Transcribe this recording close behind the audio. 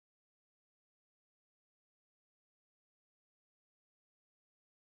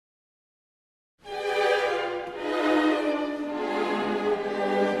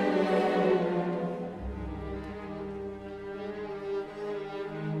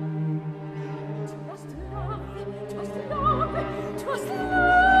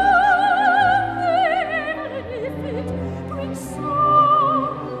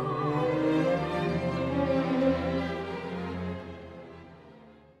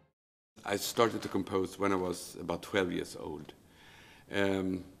I started to compose when I was about 12 years old.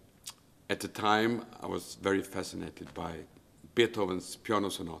 At the time, I was very fascinated by Beethoven's piano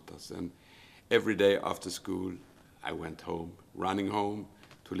sonatas, and every day after school, I went home, running home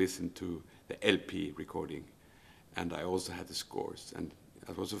to listen to the LP recording, and I also had the scores, and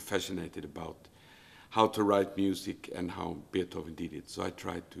I was so fascinated about how to write music and how Beethoven did it, so I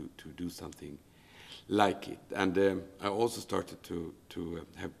tried to do something like it. And I also started to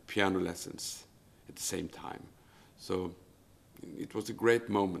have piano lessons at the same time. So it was a great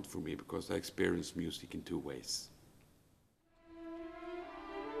moment for me because I experienced music in two ways.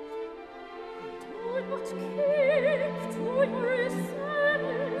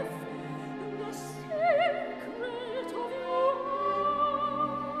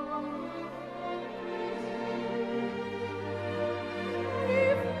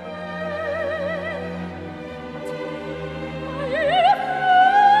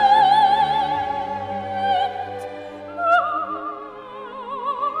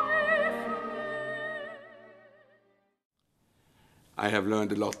 I have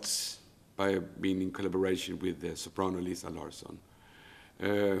learned a lot by being in collaboration with Soprano Lisa Larsson.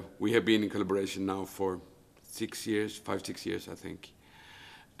 We have been in collaboration now for 6 years, 5-6 years, I think.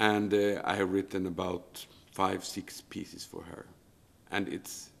 And I have written about 5-6 pieces for her. And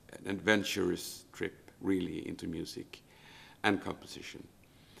it's an adventurous trip, really, into music and composition.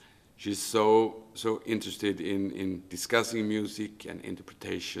 She's so interested in discussing music and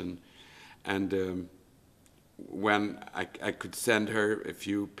interpretation. And when I could send her a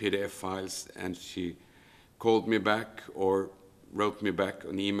few PDF files, and she called me back or wrote me back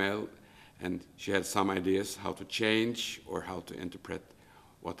an email, and she had some ideas how to change or how to interpret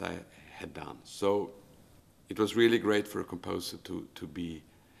what I had done. So it was really great for a composer to be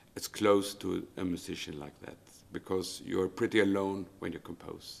as close to a musician like that, because you're pretty alone when you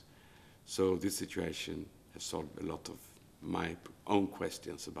compose. So this situation has solved a lot of my own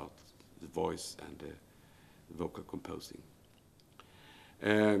questions about the voice and vocal composing.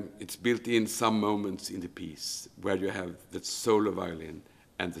 It's built in some moments in the piece where you have the solo violin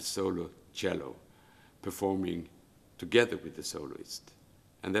and the solo cello performing together with the soloist.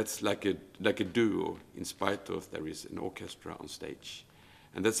 And that's like a duo, in spite of there is an orchestra on stage.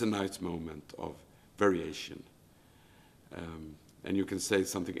 And that's a nice moment of variation. And you can say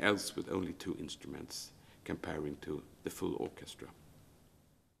something else with only 2 instruments comparing to the full orchestra.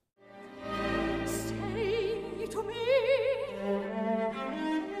 To me,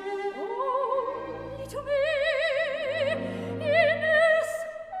 only to me, in this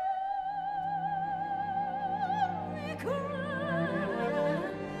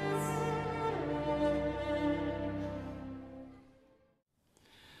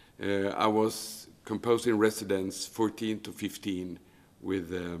I was composing residence 14 to 15 with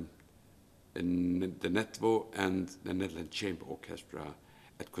the Netvo and the Netherlands Chamber Orchestra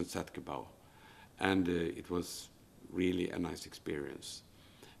at Concertgebouw. And it was really a nice experience.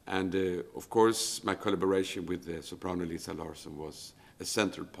 And of course, my collaboration with Soprano Lisa Larsson was a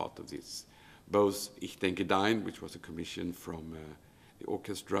central part of this. Both Ich denke dein, which was a commission from the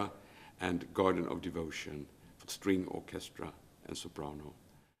orchestra, and Garden of Devotion for string orchestra and soprano.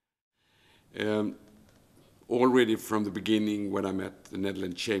 Already from the beginning, when I met the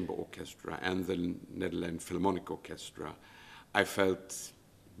Netherlands Chamber Orchestra and the Netherlands Philharmonic Orchestra, I felt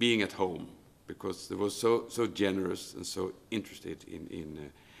being at home, because they were so generous and so interested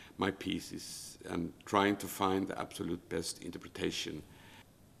in my pieces and trying to find the absolute best interpretation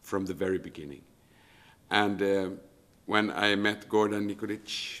from the very beginning. And when I met Gordan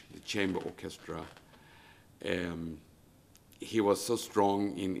Nikolic, the chamber orchestra, he was so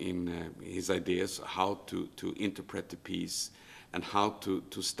strong in his ideas how to interpret the piece and how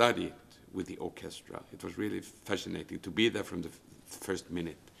to study it with the orchestra. It was really fascinating to be there from the first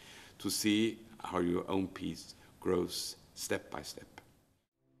minute, to see how your own piece grows step by step.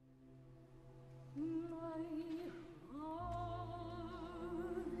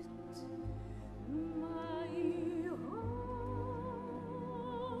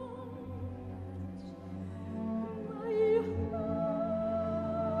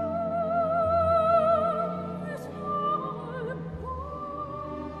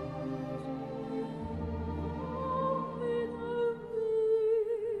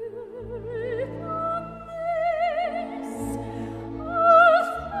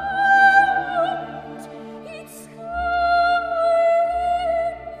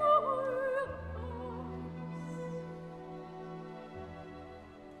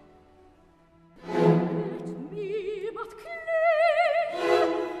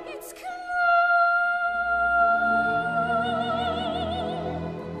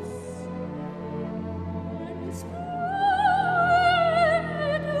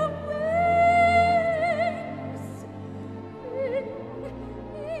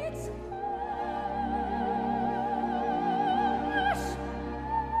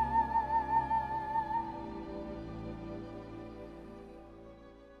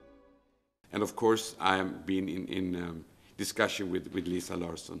 And of course, I have been in discussion with Lisa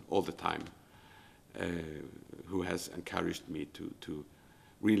Larsson all the time, who has encouraged me to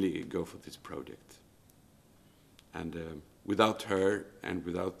really go for this project. And without her and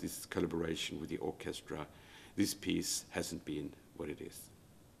without this collaboration with the orchestra, this piece hasn't been what it is.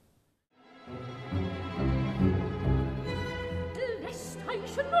 Lest I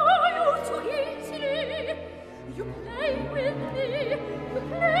should know you too easily, you play with me, you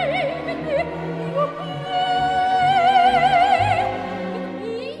play with me, you play